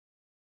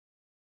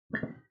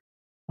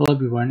Hello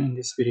everyone, in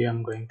this video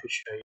I'm going to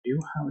show you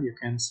how you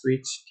can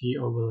switch the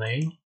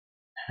overlay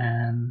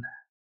and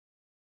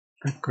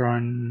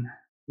background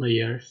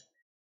layers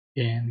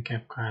in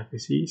CapCut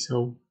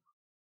PC.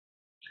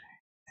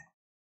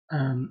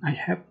 I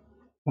have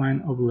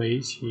one overlay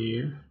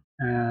here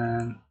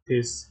and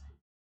this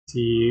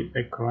the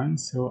background,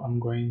 so I'm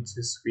going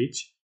to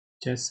switch.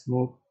 Just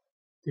move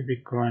the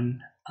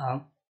background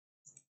up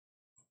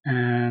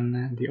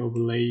and the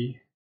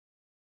overlay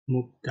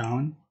move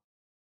down.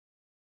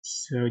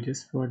 So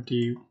just for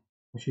the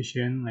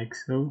position like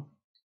so,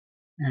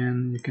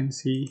 and you can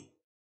see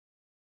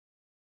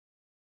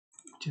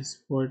just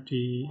for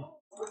the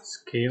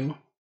scale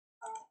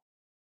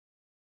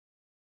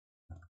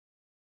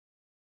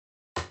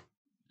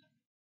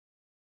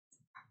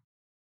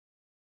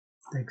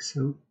like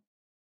so.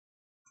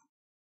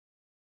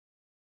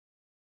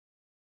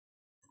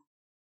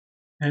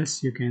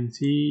 As you can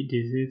see,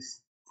 this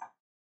is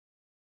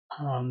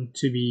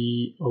to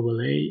be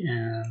overlay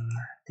and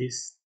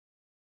this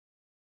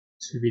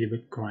to be the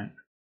background.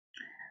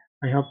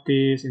 I hope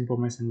this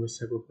information was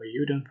helpful for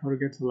you. Don't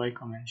forget to like,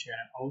 comment, share,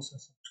 and also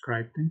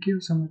subscribe. Thank you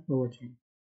so much for watching.